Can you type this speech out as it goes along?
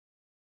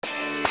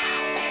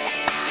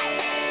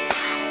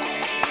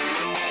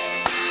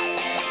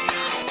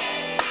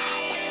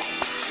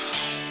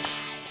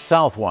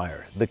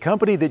Southwire, the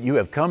company that you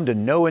have come to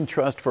know and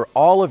trust for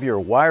all of your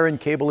wire and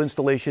cable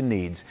installation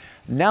needs,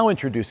 now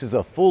introduces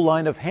a full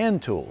line of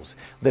hand tools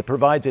that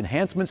provides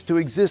enhancements to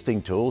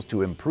existing tools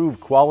to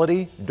improve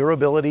quality,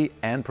 durability,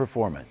 and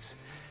performance.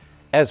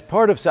 As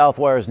part of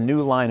Southwire's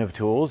new line of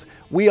tools,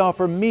 we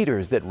offer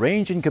meters that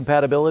range in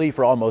compatibility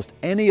for almost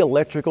any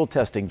electrical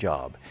testing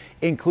job,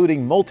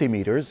 including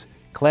multimeters,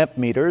 clamp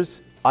meters,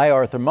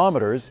 IR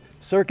thermometers,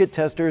 circuit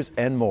testers,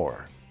 and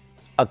more.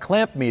 A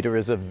clamp meter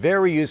is a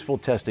very useful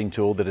testing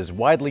tool that is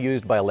widely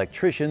used by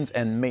electricians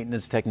and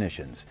maintenance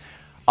technicians.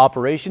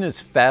 Operation is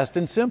fast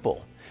and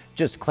simple.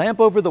 Just clamp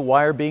over the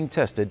wire being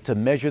tested to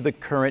measure the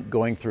current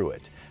going through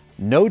it.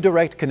 No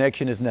direct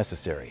connection is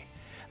necessary.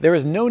 There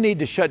is no need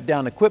to shut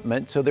down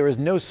equipment, so there is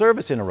no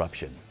service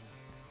interruption.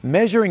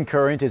 Measuring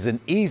current is an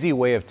easy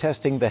way of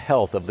testing the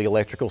health of the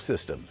electrical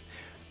system.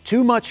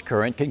 Too much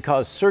current can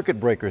cause circuit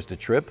breakers to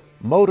trip,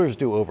 motors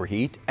to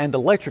overheat, and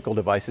electrical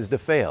devices to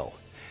fail.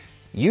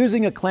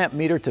 Using a clamp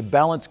meter to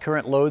balance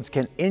current loads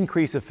can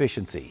increase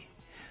efficiency.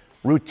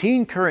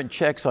 Routine current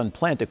checks on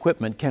plant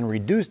equipment can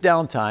reduce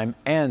downtime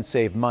and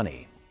save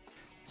money.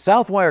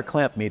 Southwire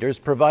clamp meters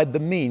provide the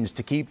means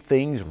to keep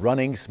things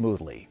running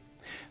smoothly.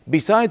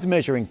 Besides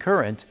measuring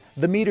current,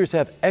 the meters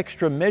have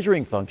extra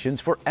measuring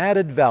functions for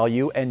added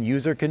value and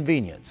user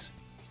convenience.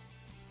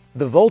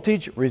 The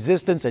voltage,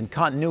 resistance, and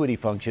continuity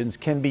functions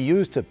can be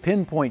used to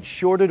pinpoint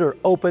shorted or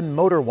open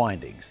motor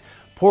windings,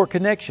 poor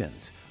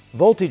connections,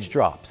 voltage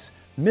drops,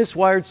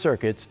 miswired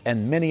circuits,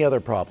 and many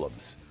other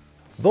problems.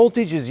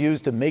 Voltage is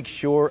used to make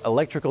sure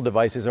electrical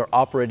devices are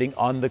operating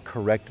on the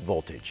correct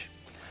voltage.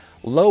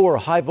 Low or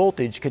high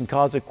voltage can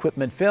cause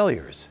equipment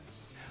failures.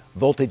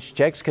 Voltage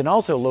checks can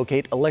also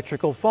locate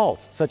electrical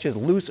faults, such as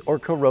loose or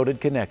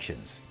corroded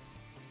connections.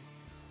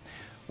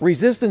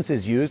 Resistance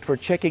is used for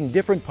checking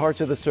different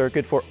parts of the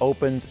circuit for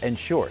opens and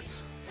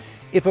shorts.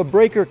 If a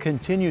breaker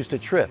continues to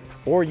trip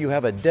or you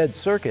have a dead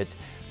circuit,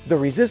 the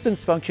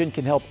resistance function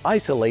can help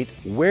isolate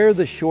where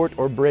the short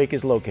or break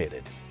is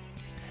located.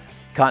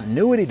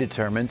 Continuity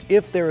determines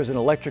if there is an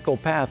electrical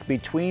path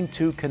between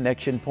two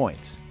connection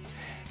points.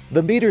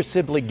 The meter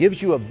simply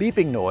gives you a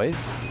beeping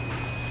noise,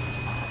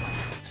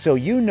 so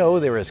you know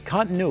there is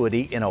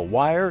continuity in a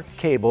wire,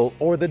 cable,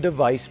 or the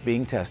device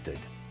being tested.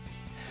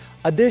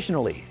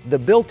 Additionally, the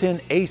built-in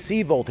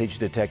AC voltage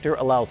detector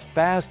allows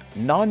fast,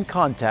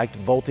 non-contact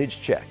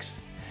voltage checks.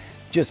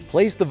 Just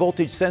place the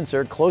voltage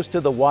sensor close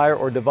to the wire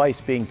or device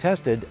being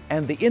tested,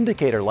 and the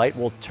indicator light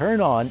will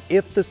turn on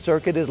if the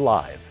circuit is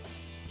live.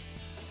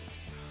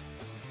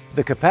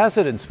 The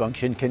capacitance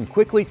function can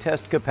quickly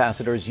test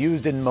capacitors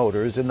used in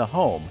motors in the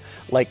home,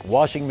 like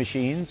washing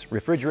machines,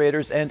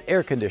 refrigerators, and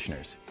air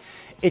conditioners.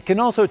 It can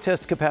also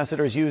test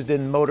capacitors used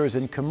in motors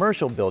in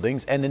commercial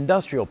buildings and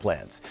industrial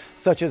plants,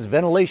 such as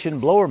ventilation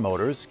blower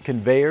motors,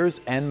 conveyors,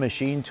 and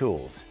machine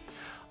tools.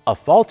 A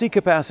faulty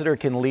capacitor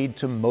can lead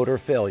to motor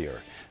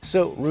failure,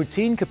 so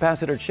routine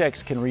capacitor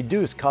checks can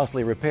reduce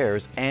costly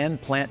repairs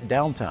and plant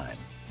downtime.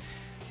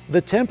 The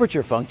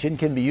temperature function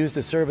can be used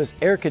to service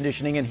air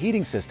conditioning and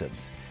heating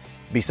systems.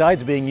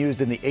 Besides being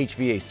used in the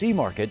HVAC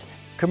market,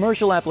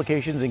 commercial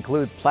applications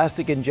include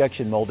plastic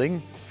injection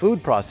molding,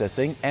 food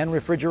processing, and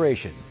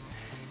refrigeration.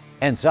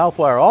 And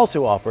Southwire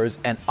also offers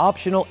an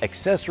optional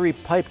accessory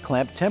pipe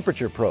clamp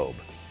temperature probe.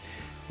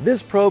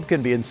 This probe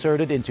can be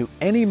inserted into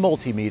any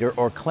multimeter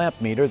or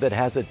clamp meter that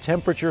has a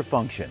temperature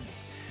function.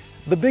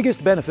 The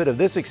biggest benefit of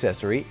this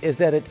accessory is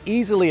that it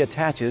easily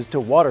attaches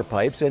to water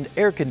pipes and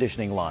air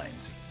conditioning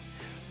lines.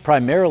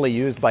 Primarily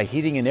used by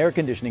heating and air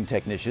conditioning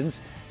technicians,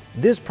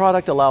 this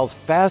product allows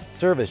fast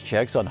service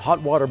checks on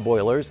hot water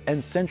boilers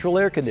and central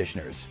air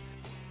conditioners.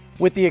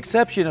 With the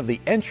exception of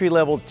the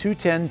entry-level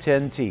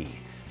 21010T,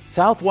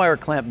 Southwire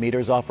clamp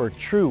meters offer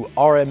true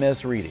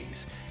RMS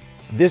readings.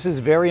 This is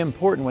very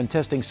important when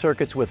testing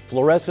circuits with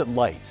fluorescent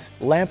lights,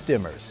 lamp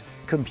dimmers,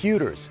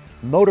 computers,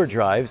 motor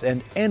drives,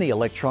 and any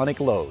electronic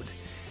load.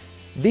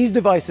 These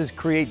devices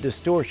create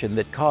distortion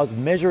that cause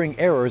measuring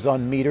errors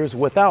on meters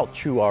without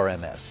true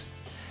RMS.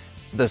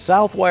 The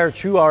Southwire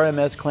True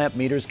RMS clamp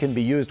meters can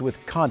be used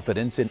with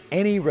confidence in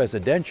any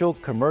residential,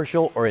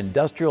 commercial, or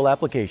industrial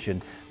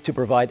application to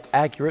provide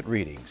accurate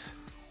readings.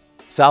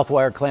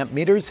 Southwire clamp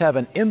meters have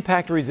an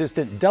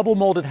impact-resistant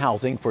double-molded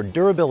housing for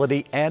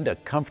durability and a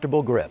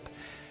comfortable grip.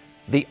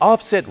 The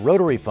offset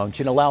rotary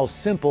function allows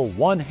simple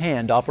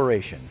one-hand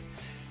operation.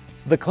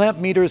 The clamp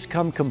meters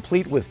come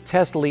complete with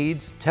test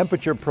leads,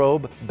 temperature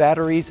probe,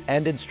 batteries,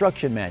 and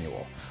instruction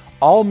manual.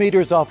 All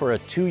meters offer a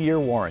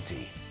 2-year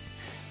warranty.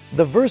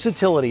 The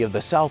versatility of the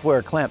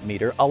Southwire clamp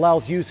meter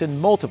allows use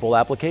in multiple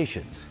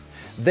applications.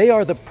 They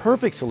are the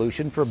perfect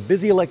solution for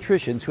busy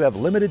electricians who have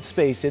limited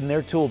space in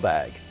their tool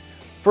bag.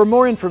 For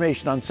more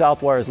information on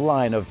Southwire's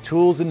line of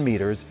tools and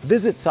meters,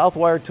 visit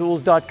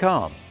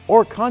southwiretools.com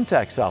or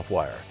contact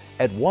Southwire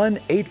at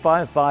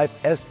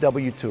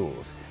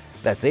 1-855-SW-TOOLS.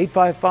 That's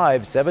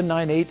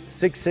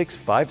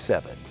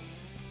 855-798-6657.